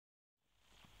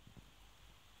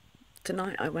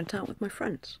Tonight I went out with my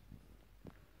friends.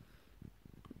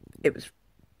 It was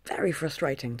very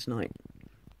frustrating tonight,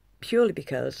 purely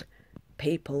because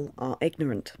people are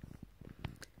ignorant.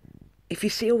 If you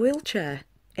see a wheelchair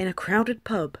in a crowded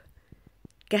pub,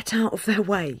 get out of their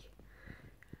way.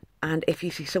 And if you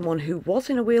see someone who was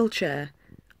in a wheelchair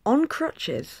on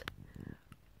crutches,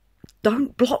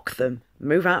 don't block them,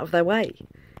 move out of their way.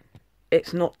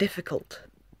 It's not difficult.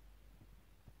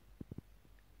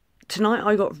 Tonight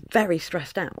I got very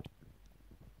stressed out,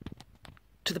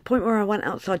 to the point where I went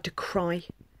outside to cry,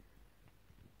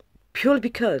 purely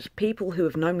because people who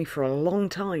have known me for a long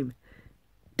time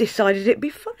decided it'd be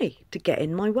funny to get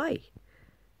in my way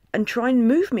and try and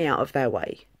move me out of their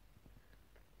way.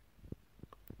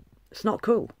 It's not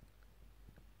cool.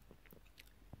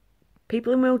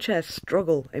 People in wheelchairs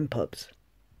struggle in pubs.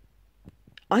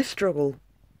 I struggle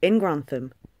in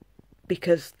Grantham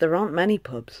because there aren't many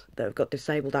pubs that have got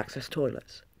disabled access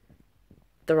toilets.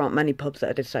 There aren't many pubs that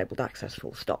are disabled access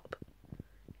full stop.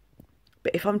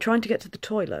 But if I'm trying to get to the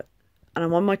toilet and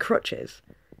I'm on my crutches,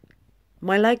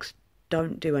 my legs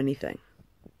don't do anything.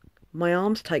 My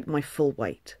arms take my full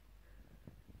weight.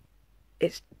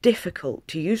 It's difficult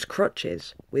to use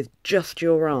crutches with just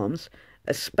your arms,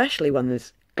 especially when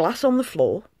there's glass on the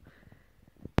floor,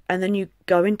 and then you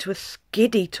go into a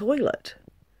skiddy toilet.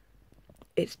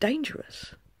 It's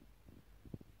dangerous.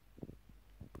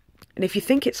 And if you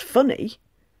think it's funny,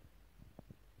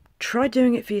 try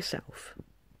doing it for yourself.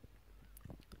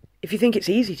 If you think it's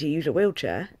easy to use a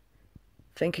wheelchair,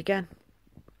 think again.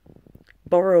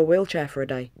 Borrow a wheelchair for a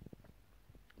day.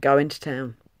 Go into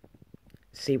town.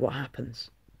 See what happens.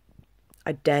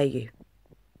 I dare you.